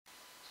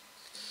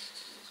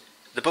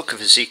The book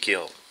of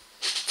Ezekiel.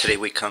 Today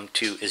we come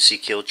to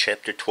Ezekiel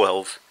chapter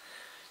 12,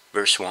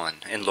 verse 1.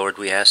 And Lord,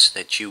 we ask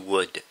that you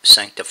would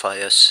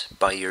sanctify us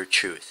by your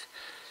truth.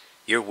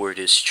 Your word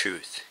is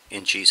truth.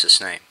 In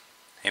Jesus' name,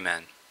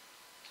 amen.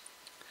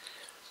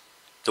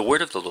 The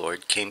word of the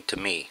Lord came to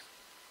me.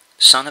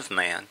 Son of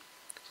man,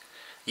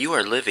 you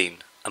are living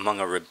among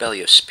a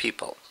rebellious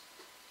people.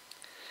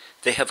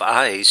 They have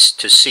eyes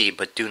to see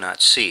but do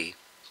not see,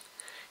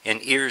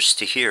 and ears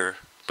to hear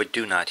but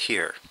do not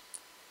hear.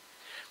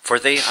 For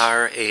they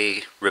are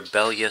a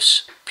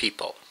rebellious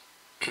people.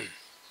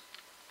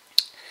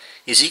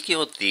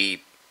 Ezekiel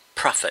the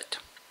prophet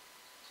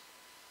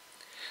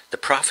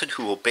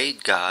who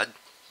obeyed God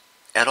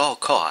at all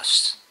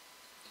costs,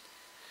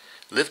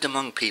 lived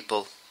among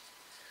people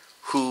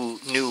who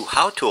knew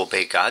how to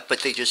obey God, but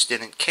they just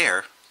didn't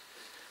care,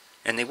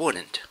 and they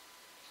wouldn't.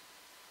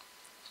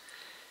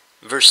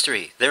 Verse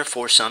 3,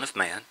 Therefore, son of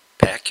man,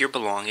 pack your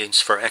belongings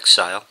for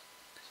exile,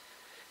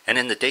 and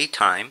in the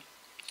daytime,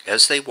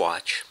 as they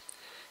watch,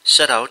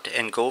 set out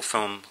and go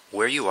from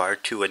where you are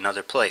to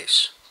another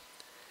place.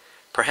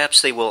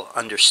 Perhaps they will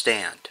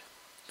understand,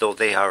 though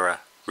they are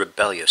a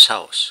rebellious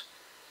house.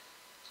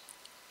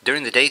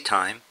 During the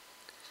daytime,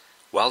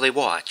 while they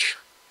watch,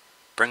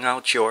 bring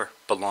out your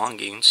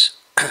belongings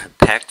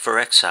packed for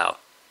exile.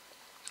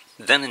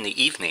 Then in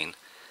the evening,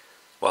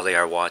 while they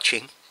are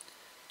watching,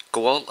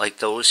 go out like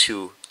those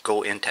who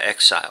go into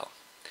exile.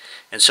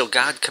 And so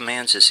God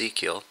commands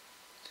Ezekiel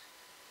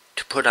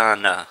to put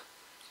on a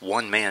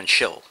one-man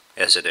show,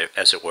 as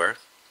it were.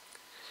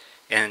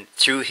 And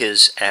through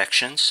his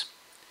actions,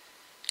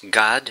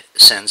 God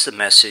sends the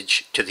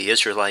message to the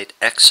Israelite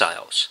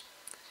exiles.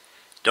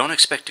 Don't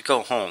expect to go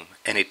home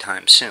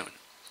anytime soon.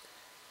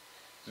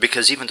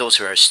 Because even those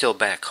who are still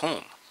back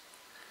home,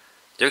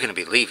 they're going to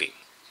be leaving.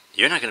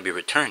 You're not going to be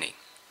returning.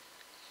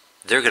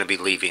 They're going to be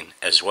leaving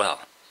as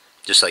well,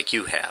 just like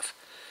you have.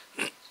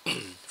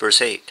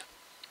 Verse 8,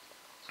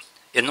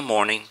 In the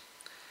morning,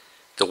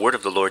 the word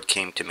of the Lord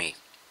came to me.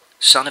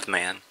 Son of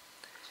man,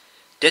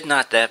 did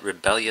not that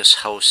rebellious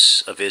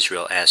house of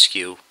Israel ask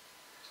you,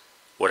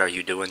 What are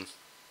you doing?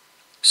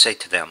 Say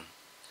to them,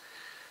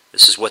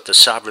 This is what the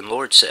sovereign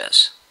Lord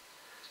says.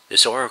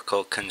 This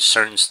oracle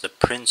concerns the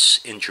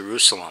prince in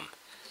Jerusalem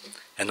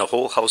and the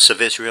whole house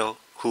of Israel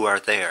who are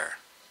there.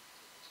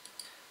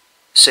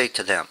 Say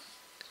to them,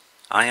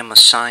 I am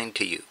assigned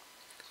to you.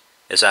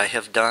 As I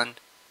have done,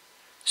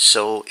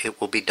 so it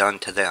will be done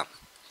to them.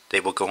 They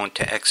will go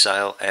into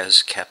exile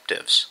as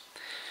captives.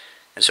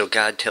 And so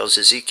God tells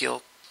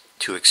Ezekiel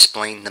to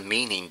explain the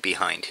meaning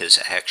behind his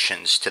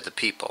actions to the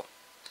people.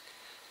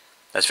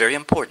 That's very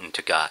important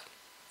to God.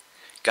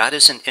 God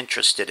isn't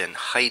interested in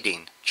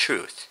hiding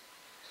truth.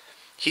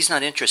 He's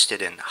not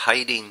interested in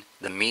hiding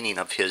the meaning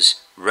of his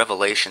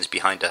revelations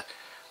behind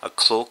a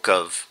cloak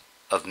of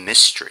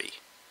mystery.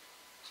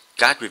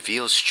 God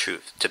reveals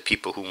truth to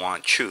people who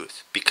want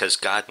truth because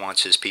God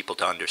wants his people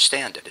to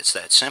understand it. It's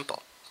that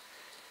simple.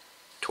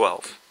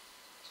 12.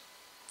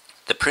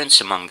 The prince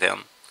among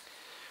them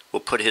will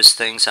put his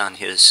things on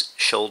his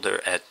shoulder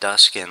at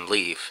dusk and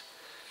leave,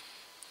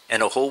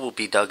 and a hole will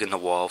be dug in the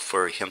wall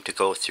for him to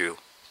go through.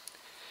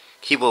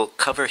 He will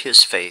cover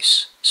his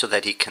face so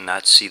that he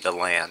cannot see the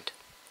land.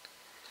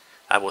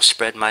 I will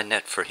spread my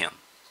net for him,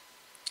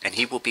 and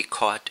he will be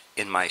caught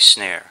in my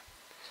snare.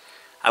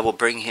 I will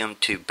bring him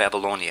to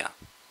Babylonia,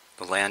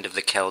 the land of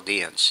the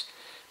Chaldeans,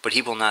 but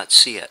he will not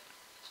see it,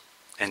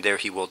 and there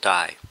he will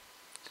die.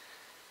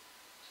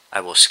 I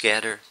will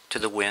scatter to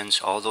the winds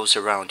all those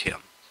around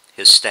him,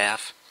 his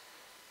staff,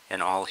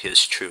 and all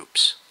his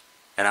troops,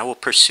 and I will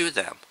pursue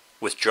them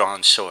with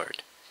drawn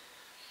sword.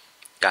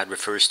 God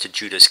refers to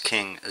Judah's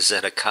king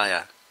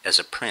Zedekiah as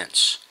a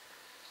prince.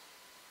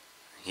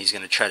 He's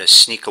going to try to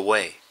sneak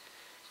away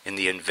in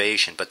the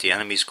invasion, but the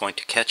enemy's going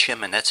to catch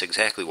him, and that's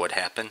exactly what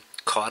happened.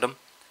 Caught him,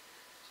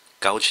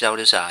 gouged out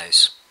his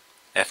eyes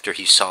after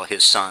he saw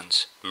his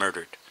sons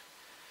murdered.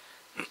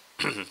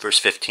 Verse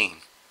 15.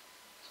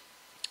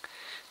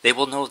 They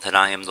will know that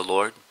I am the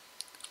Lord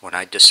when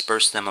I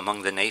disperse them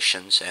among the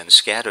nations and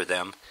scatter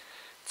them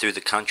through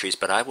the countries,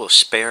 but I will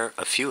spare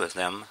a few of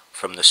them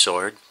from the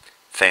sword,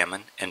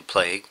 famine, and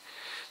plague,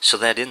 so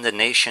that in the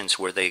nations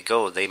where they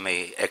go they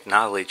may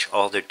acknowledge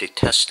all their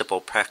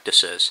detestable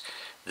practices.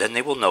 Then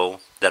they will know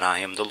that I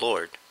am the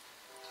Lord.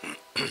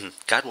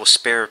 God will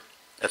spare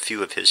a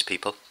few of his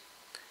people.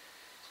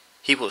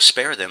 He will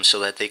spare them so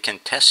that they can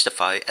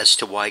testify as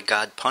to why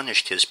God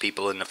punished his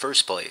people in the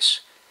first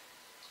place.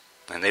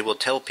 And they will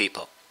tell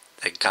people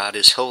that God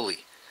is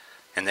holy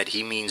and that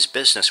he means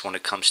business when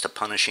it comes to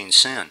punishing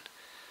sin.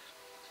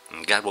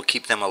 And God will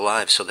keep them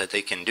alive so that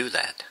they can do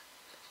that.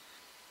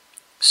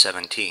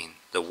 17.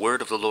 The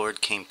word of the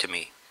Lord came to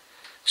me.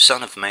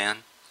 Son of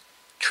man,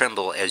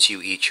 tremble as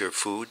you eat your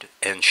food,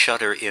 and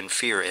shudder in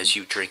fear as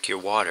you drink your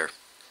water.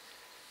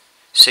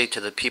 Say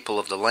to the people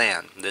of the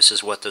land, This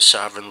is what the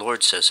sovereign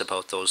Lord says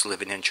about those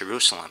living in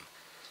Jerusalem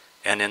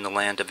and in the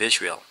land of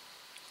Israel.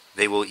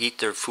 They will eat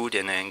their food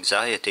in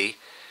anxiety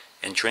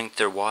and drink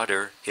their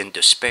water in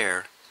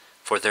despair,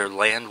 for their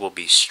land will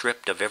be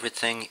stripped of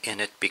everything in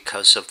it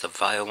because of the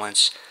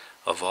violence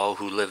of all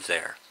who live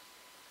there.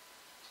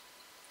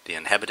 The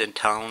inhabited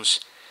towns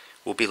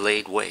will be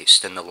laid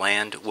waste, and the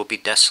land will be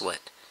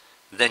desolate.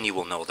 Then you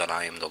will know that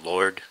I am the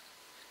Lord.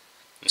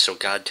 And so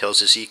God tells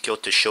Ezekiel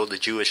to show the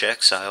Jewish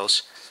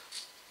exiles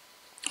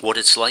what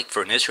it's like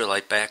for an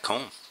Israelite back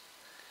home.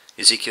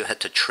 Ezekiel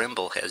had to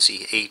tremble as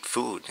he ate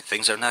food.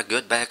 Things are not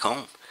good back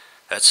home.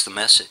 That's the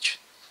message.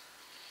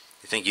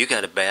 You think you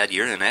got it bad,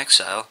 you're in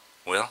exile.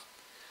 Well,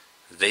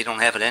 they don't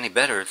have it any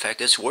better. In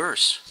fact, it's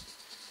worse.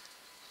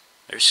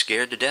 They're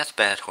scared to death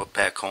back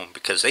home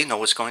because they know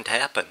what's going to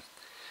happen.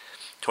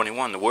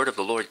 21, the word of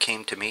the Lord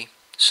came to me,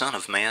 Son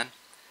of man,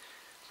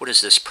 what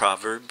is this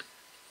proverb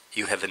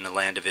you have in the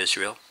land of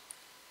Israel?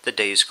 The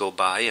days go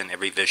by and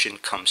every vision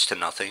comes to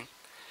nothing.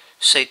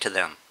 Say to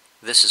them,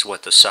 this is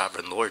what the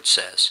sovereign Lord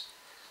says.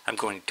 I'm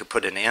going to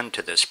put an end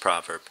to this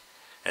proverb,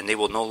 and they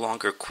will no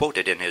longer quote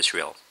it in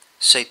Israel.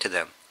 Say to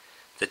them,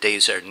 the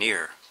days are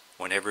near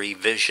when every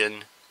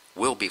vision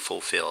will be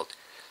fulfilled.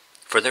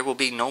 For there will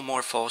be no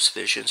more false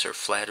visions or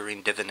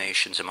flattering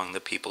divinations among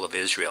the people of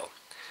Israel.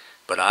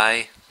 But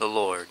I, the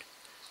Lord,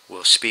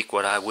 will speak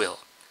what I will,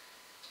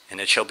 and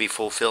it shall be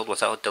fulfilled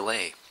without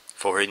delay.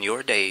 For in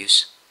your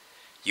days,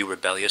 you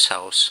rebellious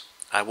house,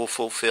 I will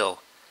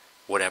fulfill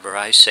whatever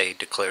I say,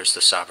 declares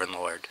the sovereign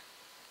Lord.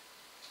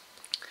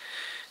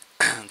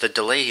 The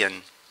delay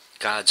in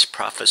God's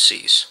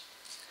prophecies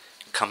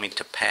coming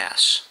to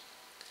pass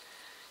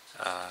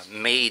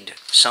made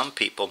some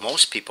people,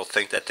 most people,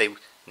 think that they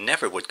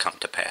never would come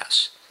to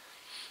pass.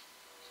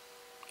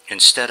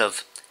 Instead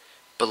of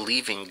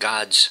believing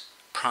God's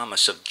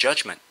promise of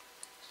judgment,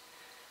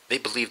 they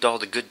believed all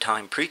the good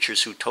time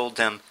preachers who told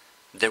them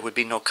there would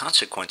be no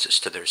consequences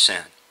to their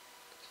sin.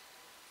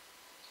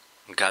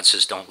 And God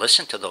says, don't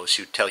listen to those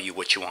who tell you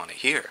what you want to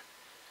hear.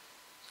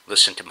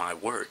 Listen to my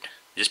word.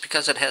 Just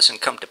because it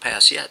hasn't come to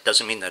pass yet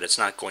doesn't mean that it's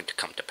not going to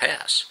come to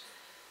pass.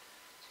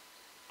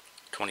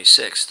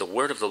 26, the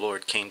word of the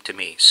Lord came to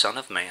me, Son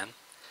of man,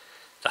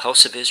 the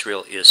house of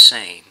Israel is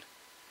saying,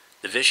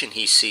 the vision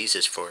he sees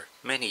is for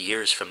many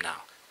years from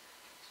now.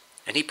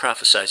 And he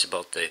prophesies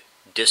about the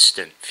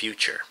distant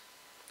future.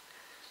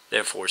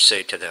 Therefore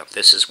say to them,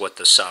 this is what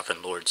the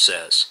sovereign Lord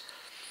says.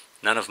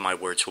 None of my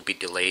words will be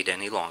delayed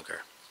any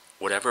longer.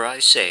 Whatever I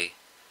say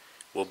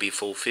will be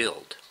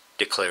fulfilled,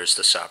 declares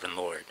the sovereign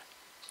Lord.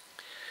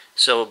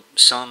 So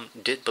some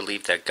did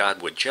believe that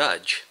God would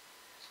judge,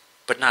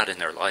 but not in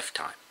their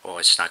lifetime. Oh,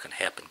 it's not going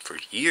to happen for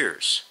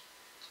years.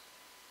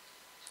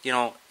 You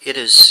know, it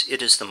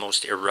is the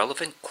most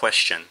irrelevant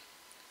question,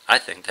 I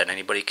think, that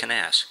anybody can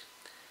ask.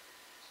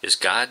 Is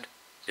God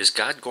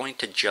going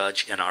to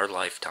judge in our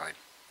lifetime?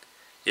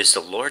 Is the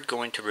Lord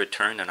going to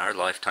return in our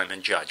lifetime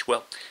and judge?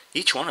 Well,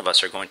 each one of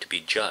us are going to be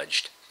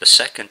judged the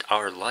second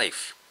our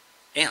life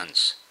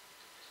ends.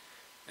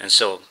 And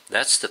so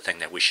that's the thing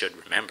that we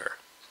should remember.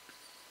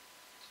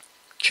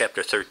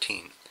 Chapter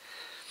 13.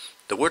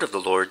 The word of the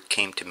Lord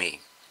came to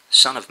me,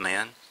 Son of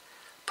man,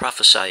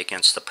 prophesy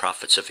against the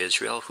prophets of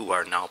Israel who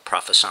are now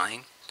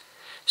prophesying.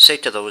 Say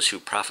to those who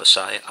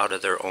prophesy out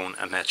of their own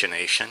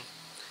imagination,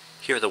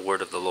 hear the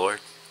word of the Lord.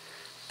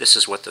 This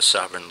is what the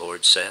sovereign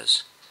Lord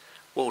says.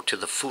 Woe to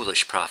the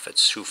foolish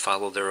prophets who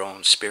follow their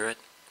own spirit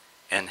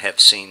and have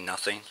seen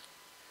nothing.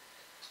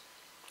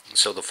 And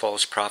so the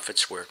false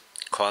prophets were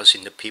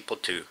causing the people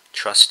to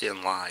trust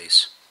in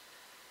lies.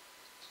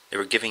 They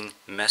were giving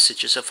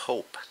messages of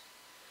hope.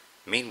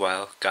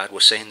 Meanwhile, God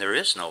was saying there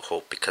is no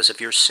hope because of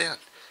your sin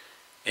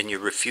and your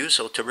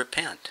refusal to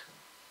repent.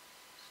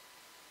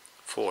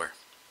 4.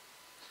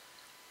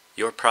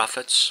 Your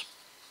prophets,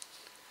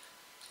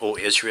 O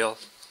Israel,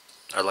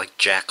 are like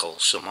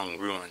jackals among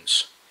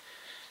ruins.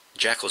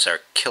 Jackals are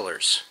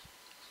killers.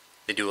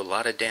 They do a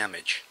lot of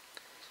damage.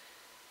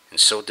 And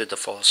so did the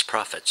false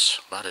prophets.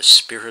 A lot of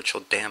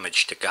spiritual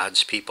damage to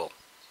God's people.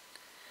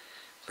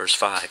 Verse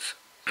 5.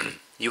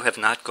 You have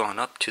not gone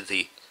up to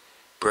the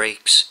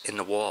breaks in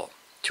the wall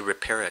to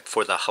repair it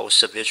for the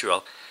house of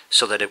Israel,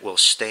 so that it will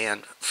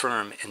stand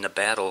firm in the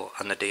battle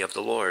on the day of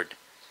the Lord.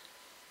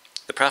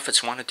 The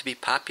prophets wanted to be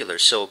popular,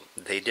 so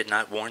they did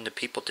not warn the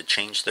people to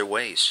change their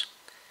ways.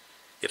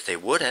 If they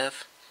would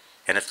have,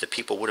 and if the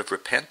people would have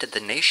repented,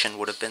 the nation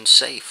would have been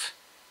safe.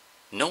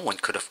 No one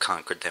could have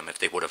conquered them if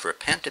they would have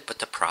repented, but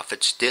the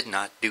prophets did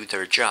not do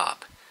their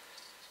job.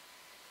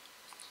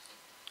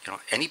 You know,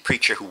 any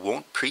preacher who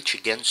won't preach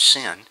against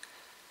sin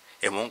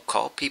and won't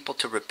call people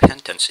to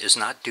repentance is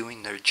not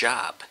doing their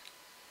job.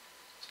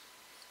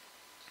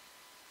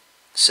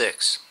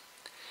 6.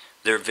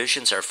 Their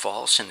visions are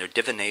false and their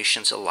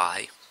divinations a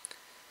lie.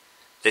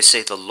 They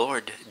say the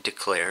Lord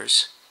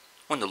declares,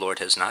 when the Lord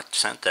has not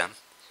sent them.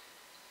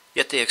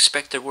 Yet they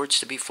expect their words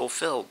to be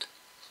fulfilled.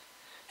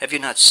 Have you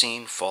not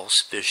seen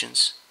false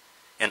visions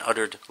and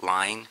uttered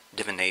lying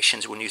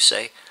divinations when you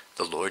say,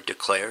 the Lord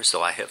declares,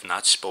 though I have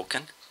not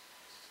spoken?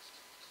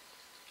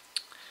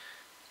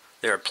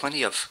 There are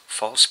plenty of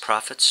false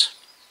prophets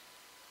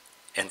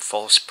and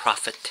false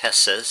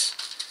prophetesses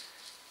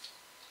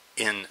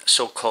in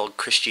so-called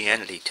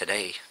Christianity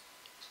today.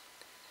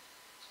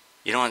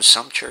 You know, in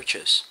some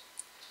churches,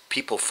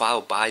 people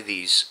file by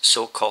these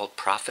so-called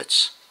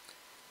prophets,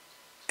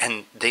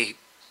 and they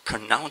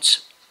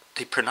pronounce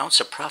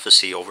a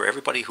prophecy over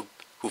everybody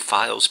who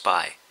files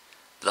by.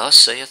 Thus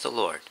saith the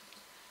Lord.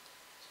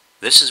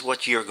 This is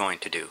what you're going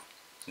to do.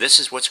 This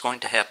is what's going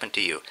to happen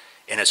to you.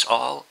 And it's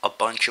all a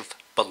bunch of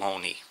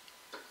baloney.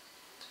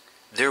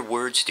 Their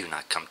words do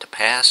not come to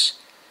pass.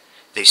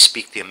 They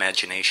speak the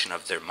imagination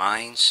of their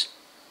minds.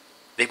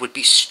 They would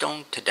be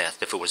stoned to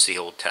death if it was the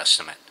Old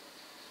Testament.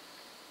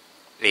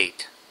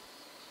 8.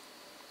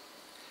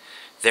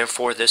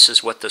 Therefore this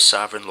is what the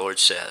sovereign Lord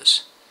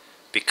says.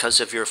 Because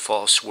of your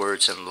false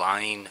words and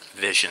lying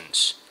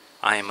visions,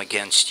 I am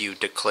against you,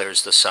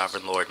 declares the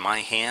sovereign Lord. My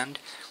hand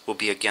will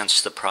be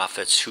against the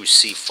prophets who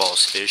see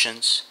false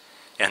visions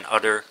and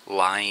utter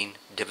lying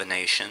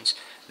divinations.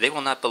 They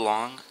will not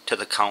belong to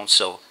the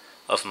council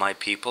of my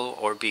people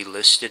or be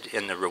listed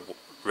in the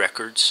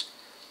records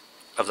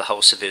of the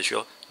house of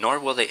Israel, nor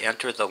will they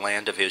enter the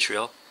land of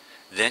Israel.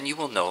 Then you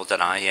will know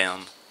that I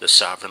am the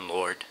sovereign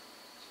Lord.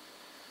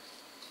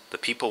 The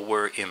people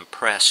were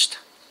impressed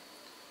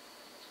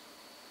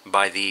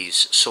by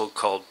these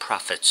so-called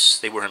prophets.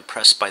 They were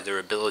impressed by their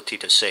ability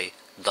to say,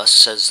 thus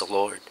says the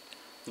Lord.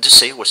 And to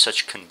say it with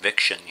such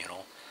conviction, you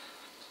know.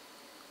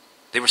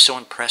 They were so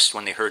impressed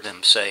when they heard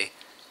them say,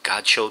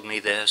 God showed me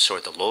this,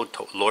 or the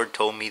Lord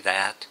told me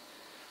that.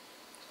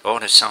 Oh,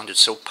 and it sounded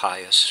so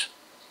pious.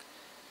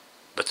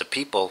 But the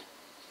people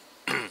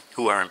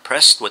who are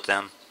impressed with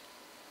them,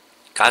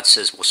 God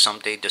says will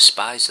someday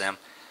despise them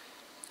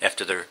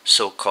after their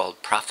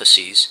so-called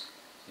prophecies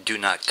do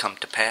not come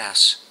to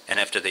pass, and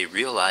after they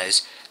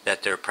realize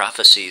that their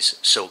prophecies,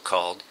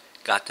 so-called,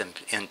 got them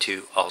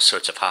into all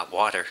sorts of hot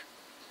water.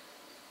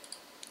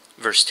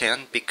 Verse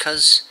 10,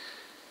 because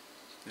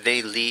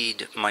they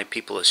lead my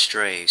people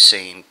astray,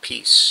 saying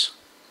peace,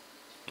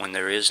 when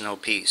there is no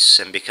peace,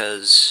 and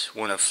because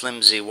when a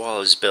flimsy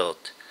wall is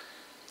built,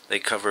 they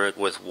cover it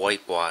with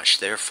whitewash.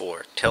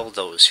 Therefore, tell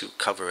those who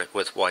cover it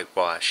with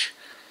whitewash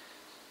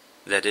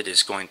that it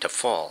is going to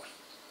fall.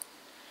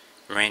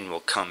 Rain will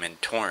come in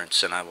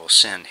torrents, and I will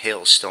send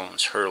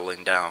hailstones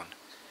hurling down,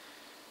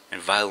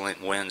 and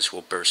violent winds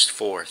will burst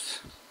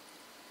forth.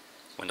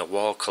 When the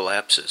wall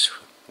collapses,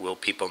 will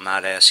people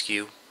not ask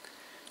you,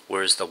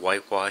 where is the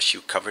whitewash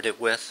you covered it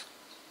with?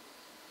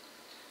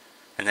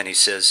 And then he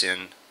says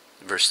in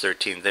verse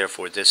 13,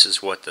 therefore this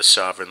is what the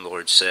sovereign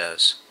Lord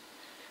says.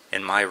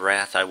 In my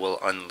wrath I will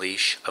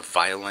unleash a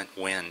violent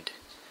wind,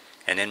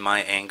 and in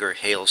my anger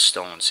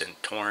hailstones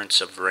and torrents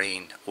of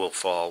rain will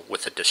fall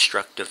with a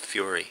destructive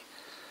fury.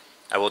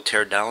 I will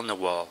tear down the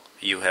wall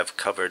you have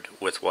covered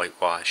with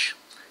whitewash,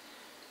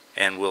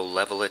 and will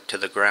level it to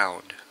the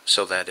ground,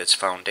 so that its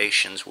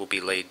foundations will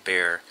be laid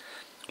bare.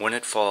 When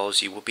it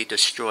falls, you will be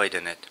destroyed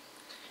in it,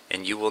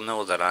 and you will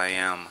know that I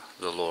am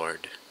the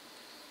Lord.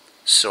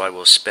 So I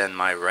will spend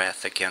my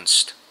wrath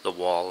against the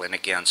wall and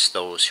against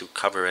those who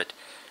cover it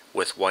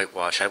with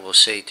whitewash. I will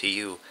say to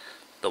you,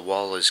 the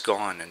wall is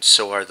gone, and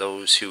so are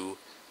those who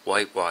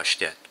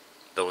whitewashed it,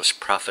 those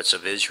prophets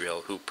of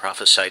Israel who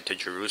prophesied to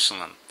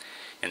Jerusalem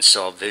and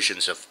saw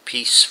visions of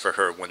peace for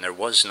her when there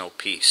was no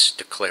peace,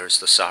 declares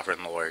the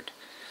sovereign Lord.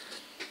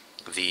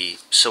 The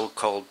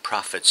so-called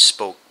prophets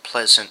spoke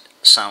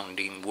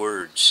pleasant-sounding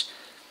words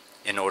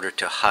in order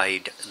to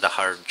hide the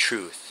hard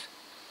truth.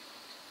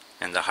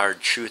 And the hard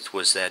truth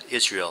was that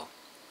Israel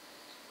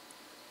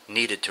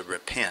needed to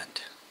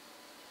repent.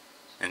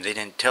 And they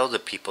didn't tell the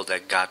people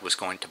that God was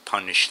going to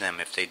punish them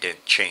if they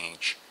didn't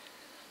change.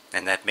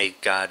 And that made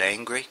God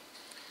angry,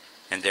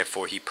 and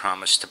therefore he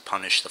promised to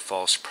punish the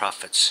false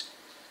prophets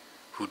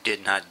who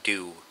did not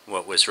do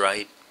what was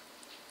right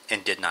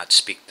and did not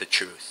speak the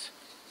truth.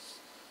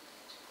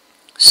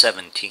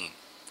 17.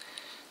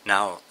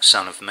 Now,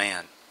 Son of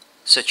man,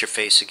 set your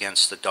face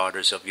against the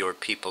daughters of your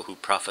people who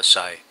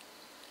prophesy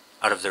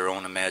out of their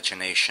own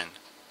imagination.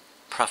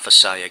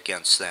 Prophesy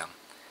against them,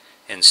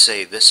 and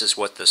say, this is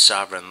what the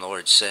sovereign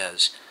Lord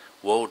says.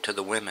 Woe to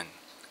the women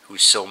who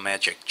sew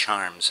magic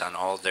charms on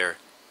all their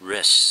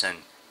wrists and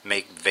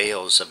make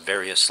veils of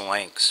various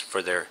lengths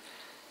for their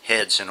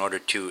heads in order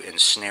to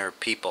ensnare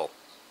people.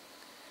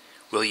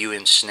 Will you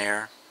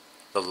ensnare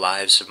the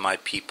lives of my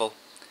people,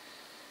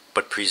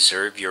 but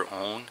preserve your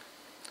own?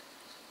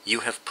 You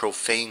have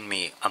profaned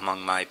me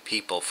among my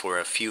people for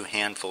a few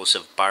handfuls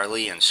of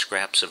barley and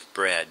scraps of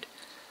bread.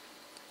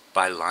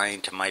 By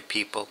lying to my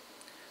people,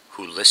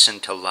 who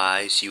listen to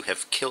lies, you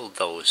have killed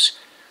those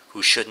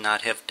who should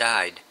not have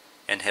died,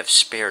 and have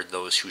spared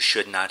those who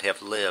should not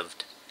have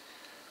lived.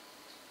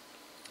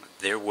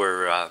 There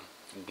were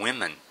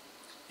women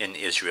in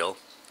Israel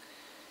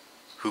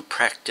who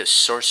practiced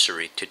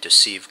sorcery to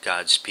deceive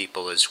God's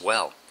people as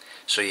well.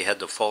 So you had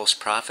the false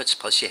prophets,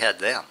 plus you had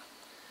them.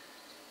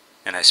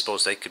 And I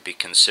suppose they could be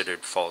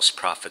considered false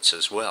prophets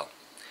as well.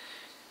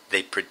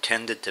 They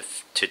pretended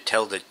to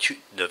tell the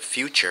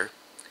future,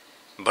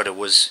 but it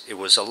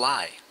was a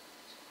lie.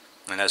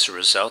 And as a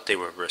result, they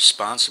were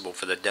responsible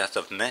for the death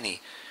of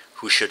many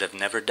who should have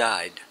never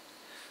died.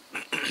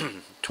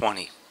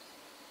 20.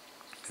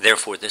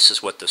 Therefore, this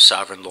is what the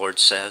sovereign Lord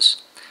says.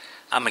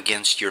 I'm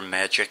against your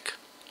magic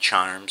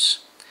charms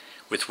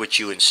with which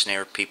you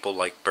ensnare people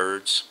like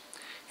birds,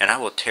 and I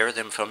will tear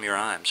them from your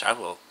arms. I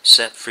will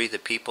set free the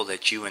people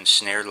that you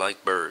ensnare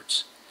like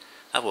birds.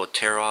 I will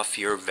tear off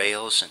your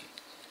veils and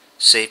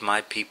save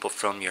my people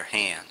from your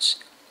hands,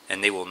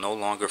 and they will no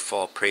longer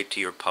fall prey to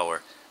your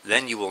power.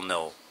 Then you will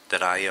know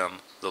that I am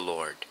the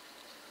Lord.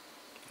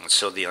 And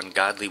so the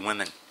ungodly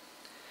women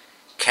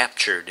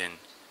captured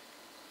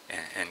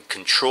and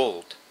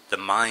controlled the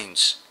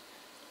minds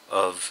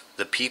of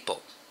the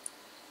people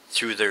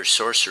through their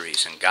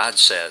sorceries. And God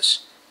says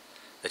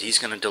that he's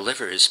going to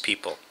deliver his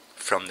people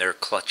from their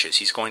clutches.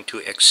 He's going to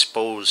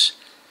expose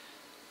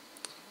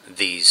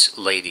these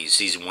ladies,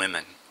 these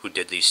women who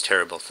did these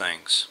terrible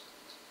things.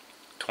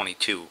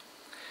 22.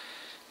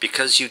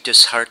 Because you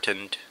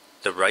disheartened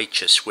the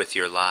righteous with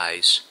your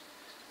lies,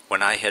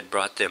 when I had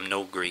brought them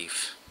no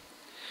grief,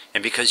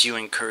 and because you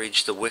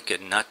encouraged the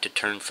wicked not to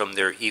turn from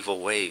their evil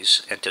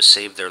ways and to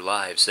save their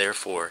lives,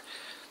 therefore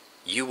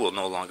you will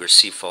no longer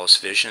see false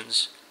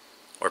visions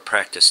or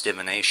practice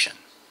divination.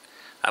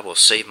 I will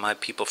save my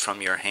people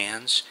from your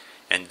hands,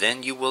 and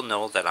then you will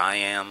know that I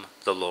am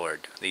the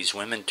Lord. These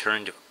women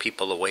turned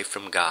people away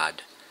from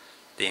God.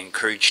 They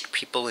encouraged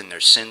people in their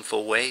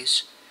sinful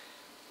ways.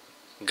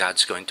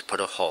 God's going to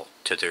put a halt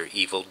to their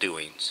evil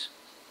doings.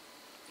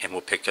 And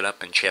we'll pick it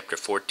up in chapter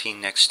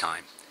 14 next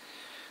time.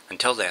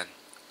 Until then,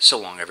 so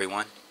long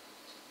everyone.